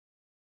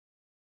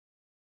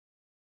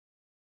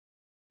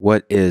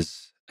what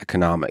is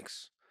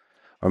economics?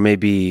 Or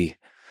maybe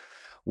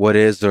what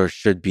is or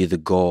should be the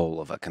goal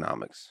of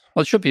economics?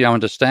 Well, it should be to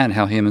understand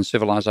how human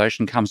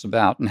civilization comes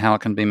about and how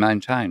it can be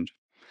maintained.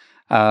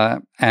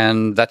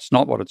 And that's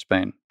not what it's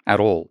been at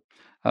all.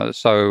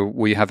 So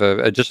we have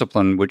a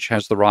discipline which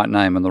has the right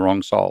name and the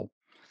wrong soul.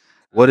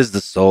 What is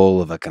the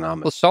soul of The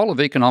economics? soul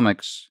of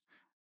economics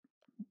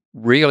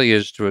really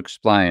is to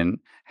explain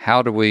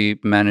how do we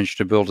manage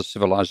to build a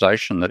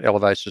civilization that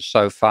elevates us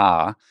so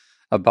far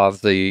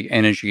above the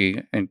energy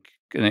and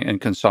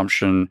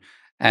consumption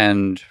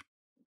and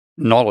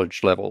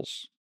knowledge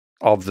levels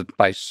of the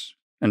base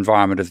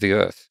environment of the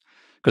Earth.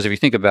 Because if you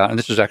think about, and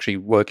this is actually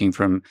working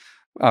from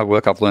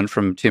work I've learned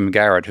from Tim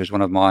Garrett, who's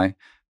one of my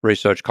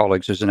research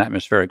colleagues, who's an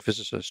atmospheric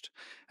physicist.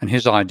 And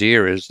his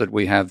idea is that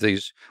we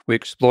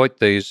exploit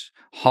these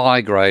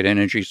high grade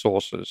energy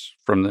sources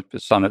from the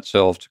sun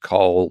itself to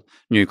coal,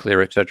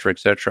 nuclear, et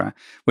cetera,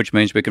 which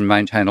means we can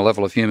maintain a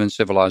level of human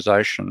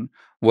civilization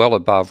well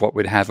above what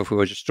we'd have if we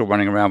were just still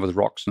running around with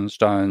rocks and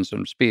stones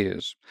and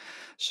spears.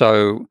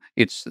 So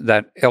it's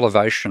that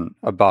elevation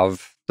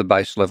above the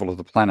base level of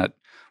the planet,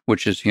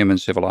 which is human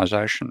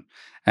civilization.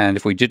 And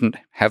if we didn't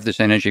have this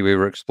energy we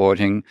were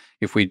exploiting,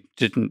 if we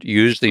didn't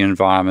use the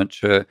environment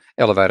to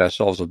elevate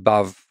ourselves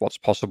above what's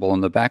possible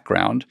in the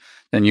background,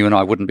 then you and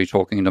I wouldn't be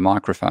talking into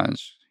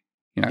microphones.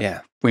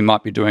 Yeah. We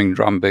might be doing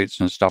drum beats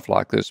and stuff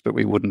like this, but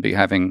we wouldn't be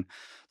having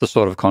the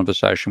sort of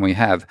conversation we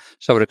have.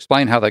 So to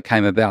explain how that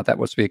came about, that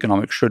was what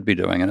economics should be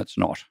doing, and it's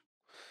not.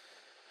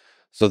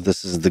 So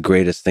this is the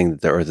greatest thing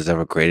that the Earth has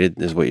ever created,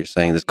 is what you're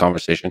saying, this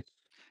conversation?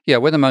 Yeah,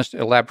 we're the most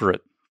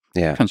elaborate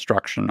Yeah.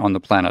 construction on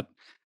the planet.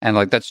 And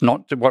that's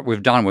not what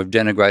we've done. We've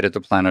denigrated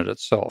the planet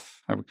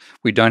itself.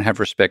 We don't have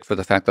respect for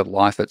the fact that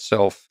life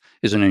itself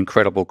is an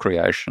incredible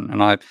creation.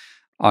 And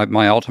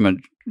my ultimate,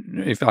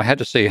 if I had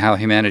to see how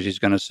humanity is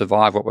going to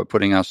survive what we're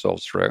putting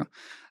ourselves through,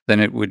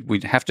 then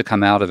we'd have to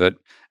come out of it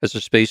as a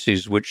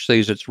species which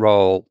sees its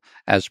role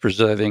as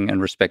preserving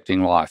and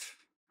respecting life.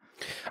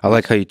 I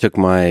like how you took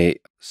my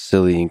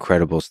silly,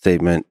 incredible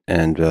statement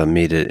and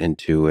made it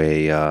into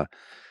a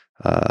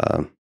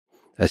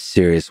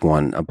serious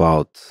one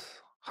about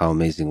how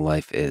amazing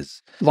life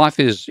is. Life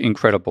is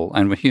incredible,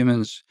 and when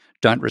humans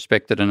don't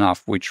respect it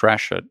enough, we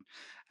trash it.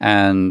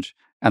 And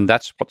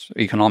that's what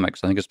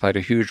economics, I think, has played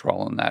a huge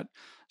role in that.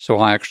 So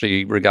I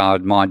actually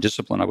regard my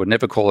discipline, I would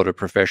never call it a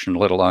profession,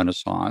 let alone a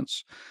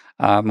science.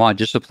 My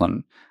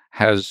discipline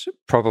has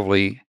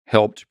probably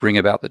helped bring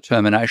about the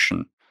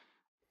termination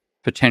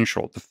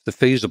potential, the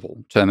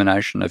feasible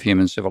termination of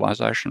human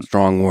civilization.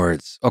 Strong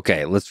words.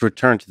 Okay, let's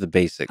return to the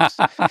basics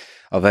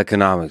of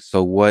economics.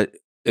 So what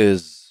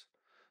is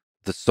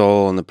the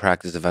soul and the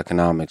practice of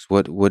economics?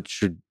 What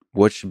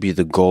should be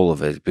the goal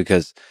of it?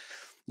 Because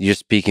you're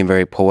speaking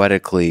very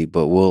poetically,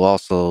 but we'll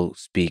also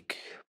speak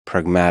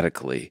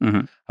pragmatically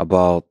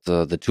about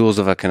the tools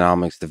of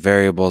economics, the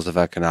variables of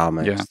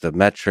economics, the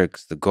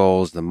metrics, the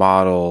goals, the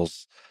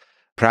models.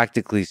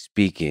 Practically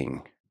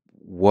speaking,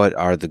 what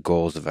are the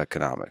goals of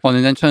economics? Well,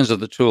 and in terms of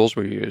the tools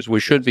we use, we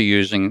should be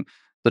using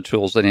the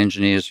tools that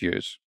engineers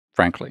use,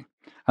 frankly.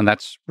 And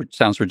that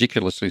sounds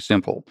ridiculously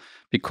simple,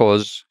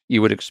 because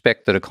you would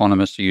expect that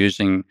economists are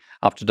using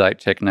up-to-date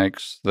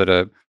techniques that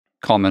are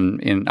common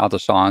in other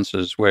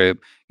sciences, where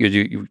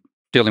you're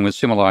dealing with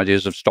similar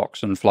ideas of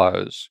stocks and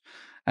flows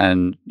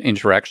and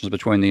interactions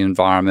between the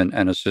environment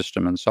and a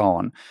system and so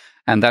on.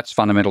 And that's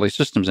fundamentally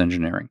systems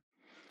engineering.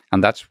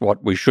 And that's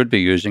what we should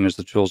be using as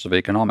the tools of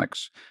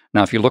economics.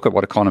 Now, if you look at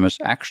what economists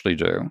actually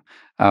do,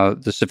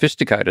 the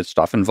sophisticated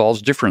stuff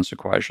involves difference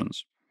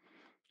equations.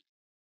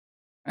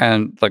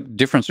 And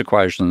difference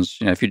equations,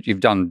 if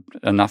you've done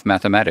enough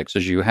mathematics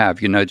as you have,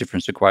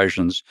 difference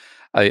equations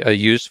are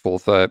useful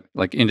for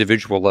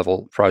individual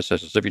level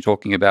processes. If you're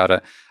talking about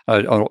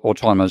an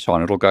autonomous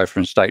one, it'll go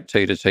from state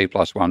t to t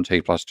plus 1,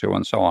 t plus 2,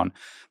 and so on.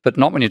 But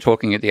not when you're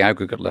talking at the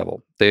aggregate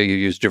level. There you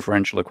use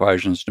differential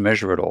equations to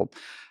measure it all.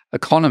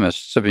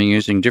 Economists have been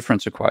using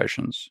difference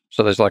equations.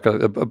 So there's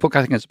a book,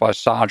 I think it's by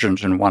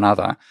Sargent and one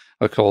other,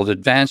 called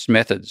Advanced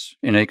Methods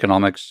in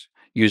Economics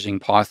Using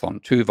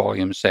Python,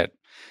 2-volume set.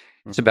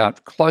 It's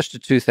about close to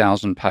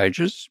 2,000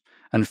 pages,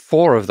 and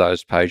 4 of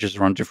those pages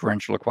are on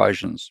differential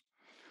equations.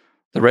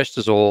 The rest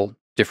is all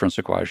difference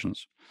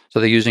equations. So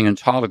they're using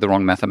entirely the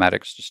wrong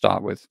mathematics to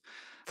start with.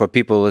 For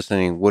people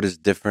listening, what is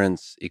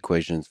difference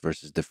equations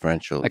versus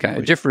differential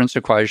equations? A difference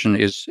equation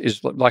is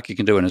like you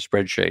can do in a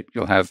spreadsheet.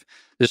 You'll have,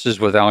 this is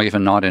the value for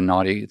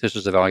 1990, this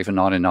is the value for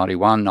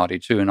 1991,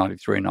 92,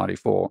 93,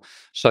 94.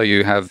 So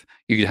you have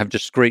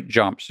discrete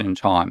jumps in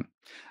time.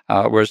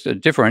 Whereas the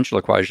differential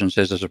equation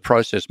says there's a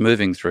process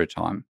moving through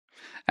time,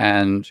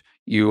 and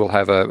you will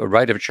have a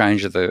rate of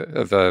change of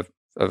a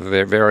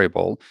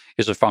variable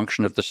is a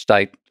function of the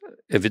state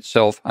of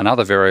itself and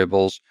other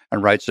variables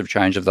and rates of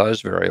change of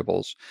those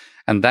variables.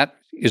 And that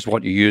is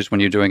what you use when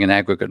you're doing an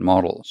aggregate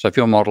model. So if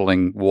you're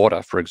modeling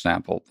water, for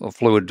example, or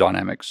fluid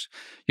dynamics,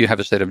 you have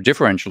a set of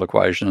differential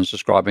equations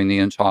describing the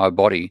entire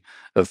body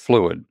of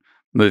fluid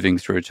moving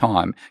through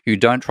time. You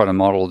don't try to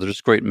model the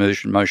discrete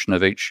motion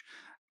of each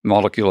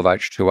molecule of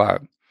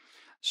H2O.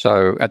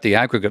 So at the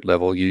aggregate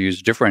level, you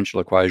use differential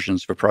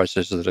equations for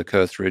processes that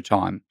occur through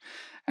time.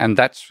 And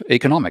that's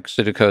economics.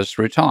 It occurs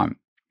through time.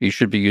 You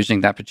should be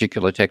using that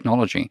particular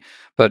technology.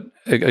 But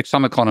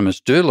some economists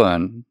do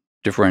learn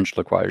differential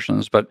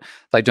equations, but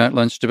they don't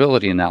learn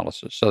stability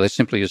analysis. So they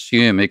simply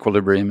assume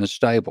equilibrium is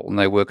stable and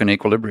they work in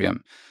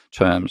equilibrium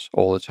terms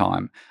all the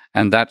time.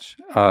 And that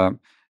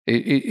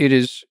it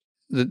is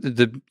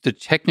the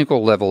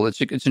technical level.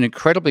 It's an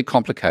incredibly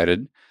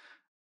complicated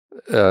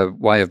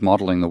way of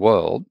modeling the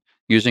world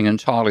using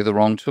entirely the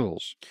wrong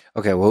tools.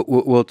 Okay,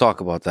 we'll talk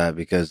about that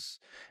because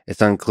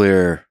it's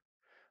unclear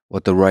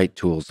what the right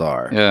tools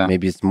are. Yeah,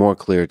 Maybe it's more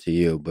clear to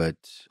you, but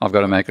I've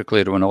got to make it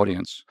clear to an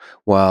audience.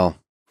 well,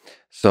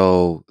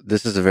 so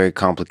this is a very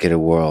complicated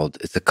world.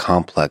 It's a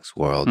complex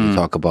world. You Mm,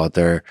 talk about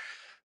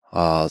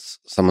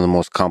some of the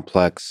most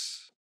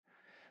complex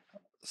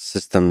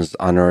systems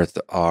on Earth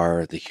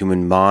are the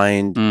human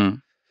mind,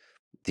 mm,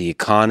 the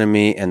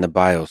economy, and the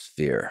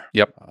biosphere.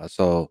 yep.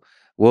 So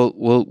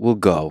we'll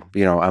go.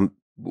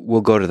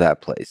 We'll go to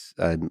that place.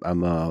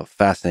 I'm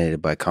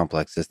fascinated by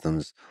complex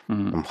systems.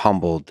 Mm, I'm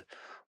humbled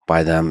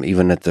by them,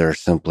 even at their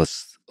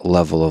simplest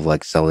level of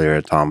like cellular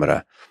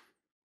automata.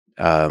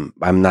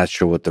 I'm not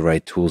sure what the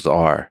right tools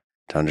are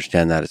to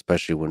understand that,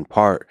 especially when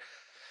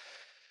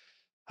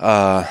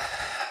uh,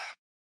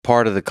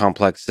 part of the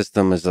complex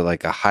system is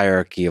like a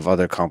hierarchy of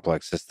other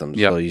complex systems.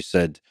 So yep. you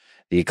said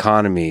the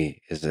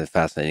economy is a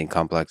fascinating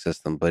complex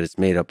system, but it's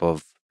made up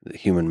of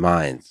human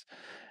minds,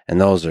 and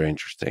those are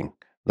interesting.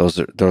 Those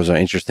are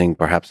interesting,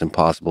 perhaps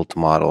impossible to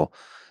model,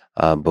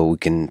 but we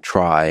can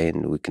try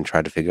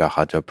to figure out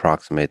how to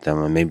approximate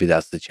them, and maybe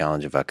that's the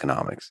challenge of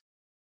economics.